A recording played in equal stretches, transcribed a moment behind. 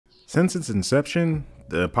Since its inception,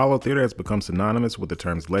 the Apollo Theater has become synonymous with the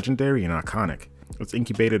terms legendary and iconic. It's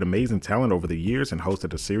incubated amazing talent over the years and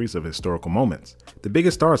hosted a series of historical moments. The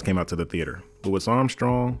biggest stars came out to the theater: Louis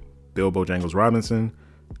Armstrong, Bill Bojangles Robinson,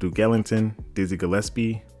 Duke Ellington, Dizzy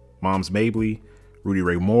Gillespie, Moms Mabley, Rudy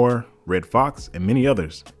Ray Moore, Red Fox, and many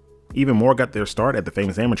others. Even more got their start at the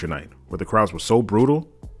famous Amateur Night, where the crowds were so brutal,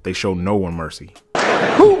 they showed no one mercy.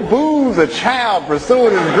 Who boos a child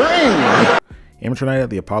pursuing his dreams? Amateur Night at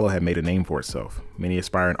the Apollo had made a name for itself. Many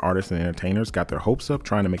aspiring artists and entertainers got their hopes up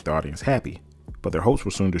trying to make the audience happy, but their hopes were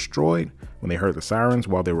soon destroyed when they heard the sirens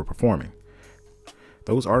while they were performing.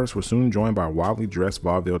 Those artists were soon joined by a wildly dressed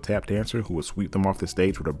vaudeville tap dancer who would sweep them off the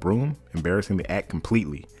stage with a broom, embarrassing the act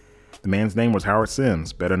completely. The man's name was Howard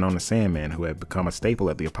Sims, better known as Sandman, who had become a staple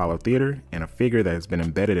at the Apollo Theater and a figure that has been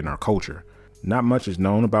embedded in our culture. Not much is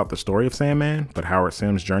known about the story of Sandman, but Howard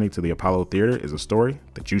Sims' journey to the Apollo Theater is a story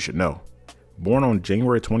that you should know. Born on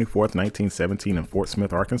January 24, 1917 in Fort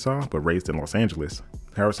Smith, Arkansas, but raised in Los Angeles,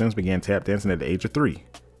 Howard Sims began tap dancing at the age of 3.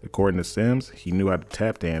 According to Sims, he knew how to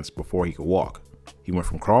tap dance before he could walk. He went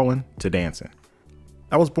from crawling to dancing.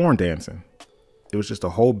 I was born dancing. It was just a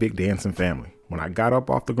whole big dancing family. When I got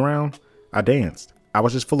up off the ground, I danced. I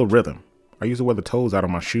was just full of rhythm. I used to wear the toes out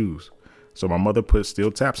of my shoes, so my mother put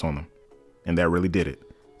steel taps on them, and that really did it.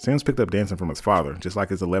 Sims picked up dancing from his father, just like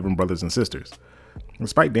his 11 brothers and sisters.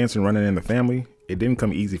 Despite dancing running in the family, it didn't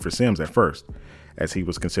come easy for Sims at first, as he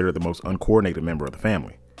was considered the most uncoordinated member of the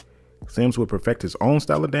family. Sims would perfect his own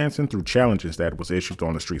style of dancing through challenges that was issued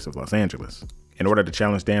on the streets of Los Angeles. In order to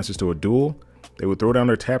challenge dancers to a duel, they would throw down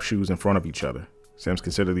their tap shoes in front of each other. Sims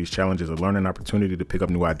considered these challenges a learning opportunity to pick up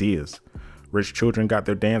new ideas. Rich children got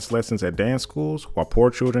their dance lessons at dance schools, while poor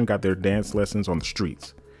children got their dance lessons on the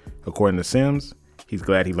streets. According to Sims, he's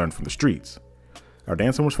glad he learned from the streets. Our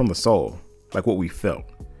dancing was from the soul, like what we felt,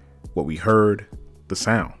 what we heard, the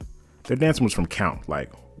sound. Their dancing was from count,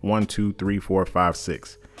 like 1, 2, 3, 4, 5,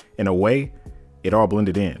 6. In a way, it all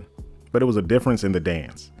blended in, but it was a difference in the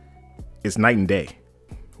dance. It's night and day.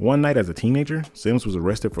 One night as a teenager, Sims was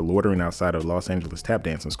arrested for loitering outside of Los Angeles tap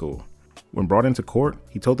dancing school. When brought into court,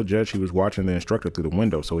 he told the judge he was watching the instructor through the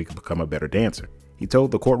window so he could become a better dancer. He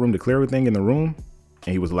told the courtroom to clear everything in the room,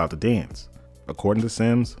 and he was allowed to dance. According to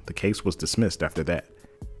Sims, the case was dismissed after that.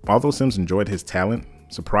 Although Sims enjoyed his talent,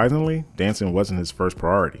 surprisingly, dancing wasn't his first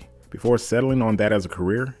priority. Before settling on that as a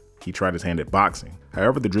career, he tried his hand at boxing.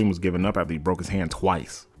 However, the dream was given up after he broke his hand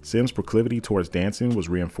twice. Sims' proclivity towards dancing was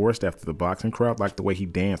reinforced after the boxing crowd liked the way he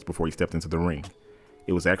danced before he stepped into the ring.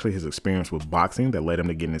 It was actually his experience with boxing that led him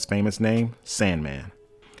to getting his famous name, Sandman.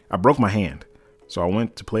 I broke my hand, so I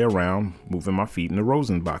went to play around, moving my feet in the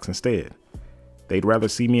Rosen box instead. They'd rather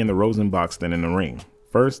see me in the Rosen box than in the ring.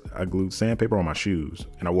 First, I glued sandpaper on my shoes,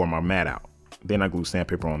 and I wore my mat out. Then I glued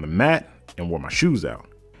sandpaper on the mat and wore my shoes out.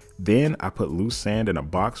 Then I put loose sand in a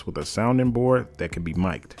box with a sounding board that could be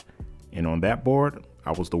mic'd. And on that board,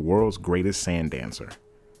 I was the world's greatest sand dancer.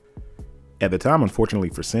 At the time, unfortunately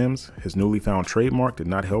for Sims, his newly found trademark did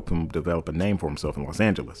not help him develop a name for himself in Los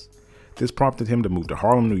Angeles. This prompted him to move to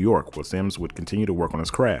Harlem, New York, where Sims would continue to work on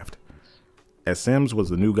his craft. As Sims was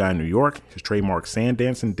the new guy in New York, his trademark sand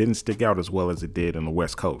dancing didn't stick out as well as it did on the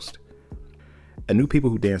West Coast. I knew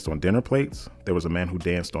people who danced on dinner plates, there was a man who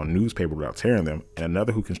danced on newspaper without tearing them, and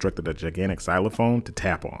another who constructed a gigantic xylophone to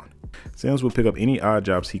tap on. Sims would pick up any odd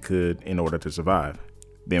jobs he could in order to survive.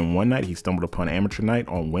 Then one night he stumbled upon Amateur Night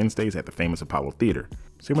on Wednesdays at the famous Apollo Theater.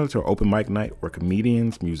 Similar to an open mic night where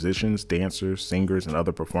comedians, musicians, dancers, singers, and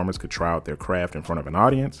other performers could try out their craft in front of an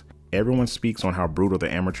audience, everyone speaks on how brutal the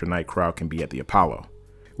Amateur Night crowd can be at the Apollo.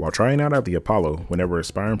 While trying out at the Apollo, whenever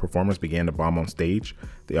aspiring performers began to bomb on stage,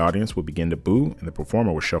 the audience would begin to boo and the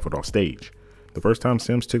performer was shuffled off stage. The first time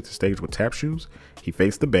Sims took the stage with tap shoes, he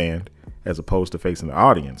faced the band as opposed to facing the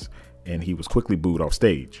audience, and he was quickly booed off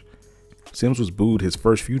stage. Sims was booed his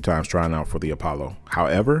first few times trying out for the Apollo.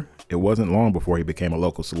 However, it wasn't long before he became a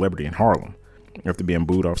local celebrity in Harlem. After being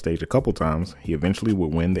booed off stage a couple times, he eventually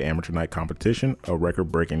would win the Amateur Night competition, a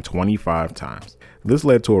record-breaking 25 times. This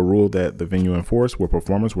led to a rule that the venue enforced where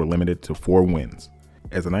performers were limited to 4 wins.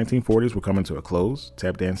 As the 1940s were coming to a close,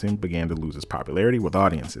 tap dancing began to lose its popularity with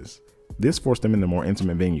audiences. This forced them into more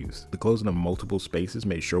intimate venues. The closing of multiple spaces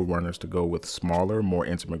made showrunners to go with smaller, more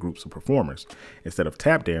intimate groups of performers, instead of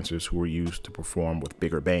tap dancers who were used to perform with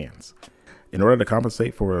bigger bands. In order to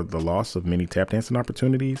compensate for the loss of many tap dancing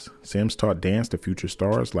opportunities, Sims taught dance to future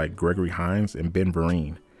stars like Gregory Hines and Ben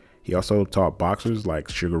Vereen. He also taught boxers like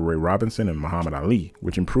Sugar Ray Robinson and Muhammad Ali,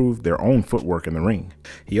 which improved their own footwork in the ring.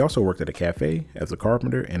 He also worked at a cafe as a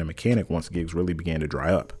carpenter and a mechanic once gigs really began to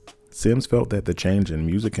dry up. Sims felt that the change in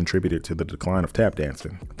music contributed to the decline of tap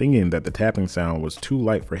dancing, thinking that the tapping sound was too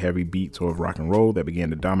light for heavy beats of rock and roll that began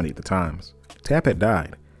to dominate the times. Tap had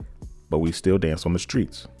died, but we still danced on the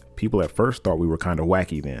streets. People at first thought we were kind of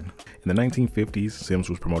wacky then. In the 1950s, Sims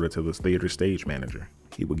was promoted to the theater stage manager.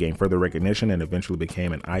 He would gain further recognition and eventually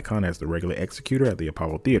became an icon as the regular executor at the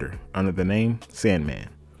Apollo Theater, under the name Sandman.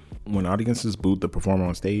 When audiences booed the performer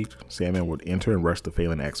on stage, Sandman would enter and rush the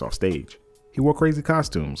failing acts off stage. He wore crazy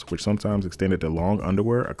costumes, which sometimes extended to long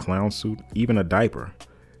underwear, a clown suit, even a diaper.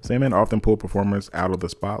 Sandman often pulled performers out of the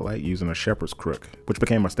spotlight using a shepherd's crook, which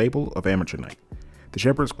became a staple of amateur night. The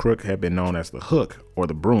shepherd's crook had been known as the hook or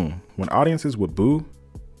the broom. When audiences would boo,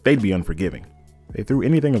 they'd be unforgiving. They threw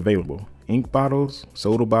anything available: ink bottles,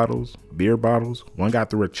 soda bottles, beer bottles. One got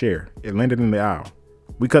through a chair. It landed in the aisle.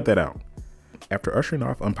 We cut that out. After ushering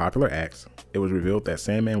off unpopular acts, it was revealed that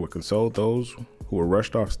Sandman would console those who were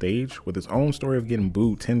rushed off stage with his own story of getting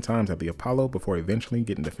booed 10 times at the Apollo before eventually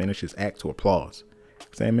getting to finish his act to applause.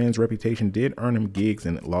 Sandman's reputation did earn him gigs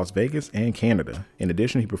in Las Vegas and Canada. In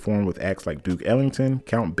addition, he performed with acts like Duke Ellington,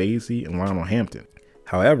 Count Basie, and Lionel Hampton.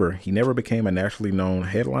 However, he never became a nationally known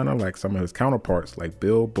headliner like some of his counterparts like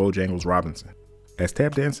Bill Bojangles Robinson. As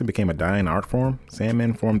tap dancing became a dying art form,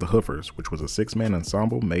 Sandman formed the Hoofers, which was a 6-man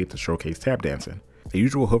ensemble made to showcase tap dancing. A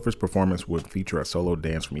usual Hoofers performance would feature a solo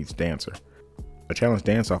dance from each dancer. A challenge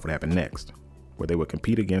dance-off would happen next, where they would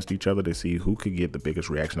compete against each other to see who could get the biggest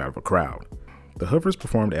reaction out of a crowd. The Hoofers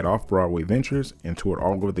performed at off-Broadway ventures and toured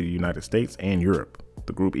all over the United States and Europe.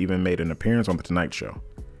 The group even made an appearance on The Tonight Show.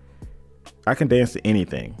 I can dance to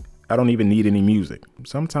anything. I don't even need any music.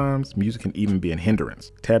 Sometimes music can even be a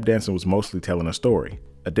hindrance. Tap dancing was mostly telling a story.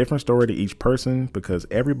 A different story to each person because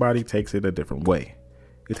everybody takes it a different way.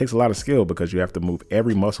 It takes a lot of skill because you have to move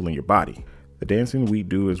every muscle in your body. The dancing we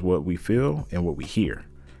do is what we feel and what we hear.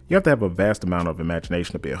 You have to have a vast amount of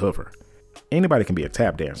imagination to be a hoofer. Anybody can be a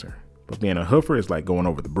tap dancer, but being a hoofer is like going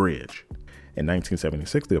over the bridge. In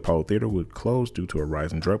 1976, the Apollo Theater would close due to a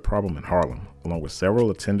rising drug problem in Harlem, along with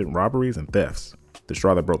several attendant robberies and thefts. The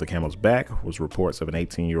straw that broke the camel's back was reports of an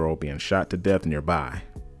 18-year-old being shot to death nearby.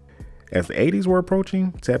 As the 80s were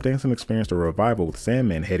approaching, tap dancing experienced a revival with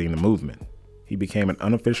Sandman heading the movement. He became an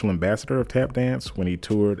unofficial ambassador of tap dance when he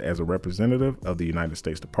toured as a representative of the United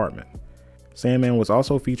States Department. Sandman was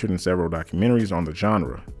also featured in several documentaries on the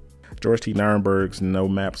genre. George T. Nirenberg's No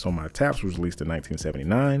Maps on My Taps was released in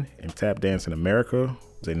 1979, and Tap Dance in America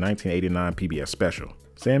was a 1989 PBS special.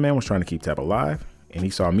 Sandman was trying to keep tap alive, and he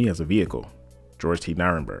saw me as a vehicle. George T.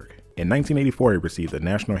 Nirenberg. In 1984, he received the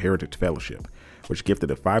National Heritage Fellowship, which gifted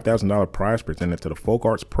a $5,000 prize presented to the Folk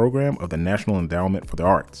Arts Program of the National Endowment for the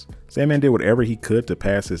Arts. Sandman did whatever he could to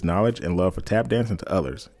pass his knowledge and love for tap dancing to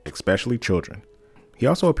others, especially children. He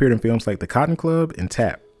also appeared in films like The Cotton Club and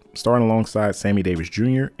Tap, starring alongside Sammy Davis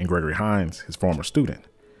Jr. and Gregory Hines, his former student.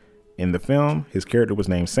 In the film, his character was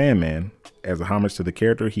named Sandman, as a homage to the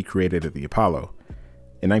character he created at the Apollo.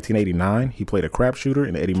 In 1989, he played a crapshooter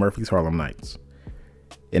in Eddie Murphy's Harlem Nights.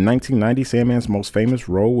 In 1990, Sandman's most famous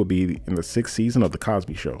role would be in the 6th season of The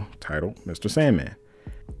Cosby Show, titled Mr. Sandman.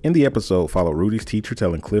 In the episode followed Rudy's teacher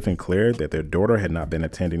telling Cliff and Claire that their daughter had not been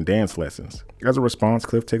attending dance lessons. As a response,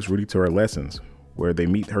 Cliff takes Rudy to her lessons, where they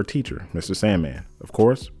meet her teacher, Mr. Sandman, of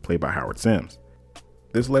course, played by Howard Sims.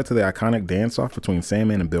 This led to the iconic dance-off between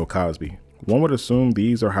Sandman and Bill Cosby. One would assume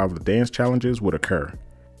these are how the dance challenges would occur.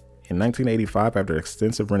 In 1985, after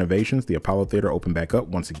extensive renovations, the Apollo Theater opened back up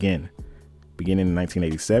once again. Beginning in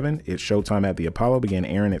 1987, its showtime at the Apollo began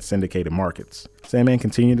airing at syndicated markets. Sandman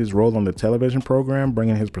continued his role on the television program,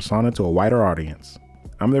 bringing his persona to a wider audience.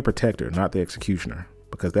 I'm their protector, not the executioner,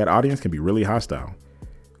 because that audience can be really hostile.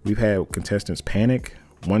 We've had contestants panic,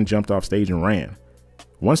 one jumped off stage and ran,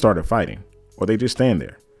 one started fighting, or they just stand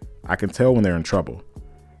there. I can tell when they're in trouble.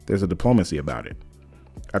 There's a diplomacy about it.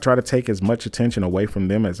 I try to take as much attention away from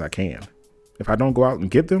them as I can. If I don't go out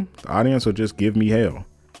and get them, the audience will just give me hell.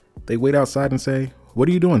 They wait outside and say, "What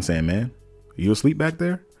are you doing, Sandman? Are you asleep back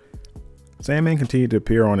there?" Sandman continued to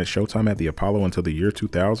appear on his showtime at the Apollo until the year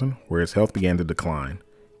 2000, where his health began to decline.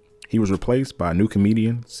 He was replaced by a new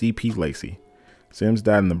comedian, C.P. Lacey. Sims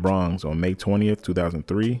died in the Bronx on May 20th,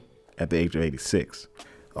 2003, at the age of 86.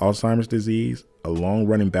 Alzheimer's disease, a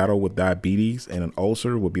long-running battle with diabetes, and an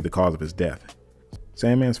ulcer would be the cause of his death.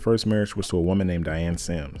 Sandman's first marriage was to a woman named Diane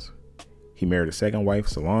Sims. He married his second wife,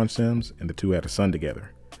 Solange Sims, and the two had a son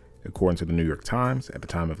together. According to the New York Times, at the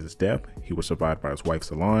time of his death, he was survived by his wife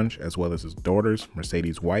Solange, as well as his daughters,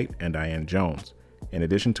 Mercedes White and Diane Jones, in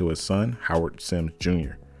addition to his son, Howard Sims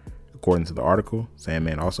Jr. According to the article,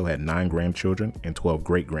 Sandman also had 9 grandchildren and 12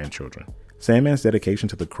 great-grandchildren. Sandman's dedication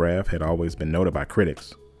to the craft had always been noted by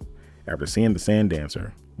critics. After seeing The Sand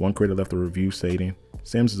Dancer, One critic left a review stating,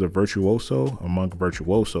 "Sims is a virtuoso among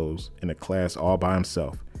virtuosos in a class all by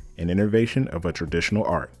himself, an innovation of a traditional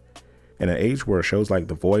art." In an age where shows like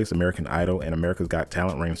The Voice, American Idol, and America's Got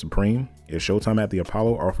Talent reign supreme, Showtime at the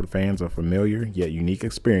Apollo offered fans a familiar yet unique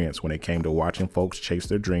experience when it came to watching folks chase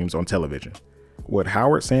their dreams on television. What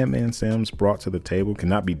Howard Sandman Sims brought to the table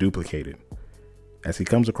cannot be duplicated, as he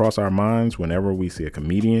comes across our minds whenever we see a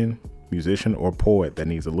comedian, musician, or poet that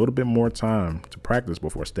needs a little bit more time to practice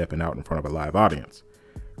before stepping out in front of a live audience.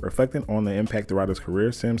 Reflecting on the impact throughout his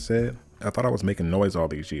career, Sims said, "I thought I was making noise all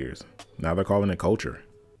these years. Now they're calling it culture.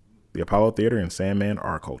 The Apollo Theater and Sandman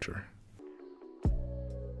are culture."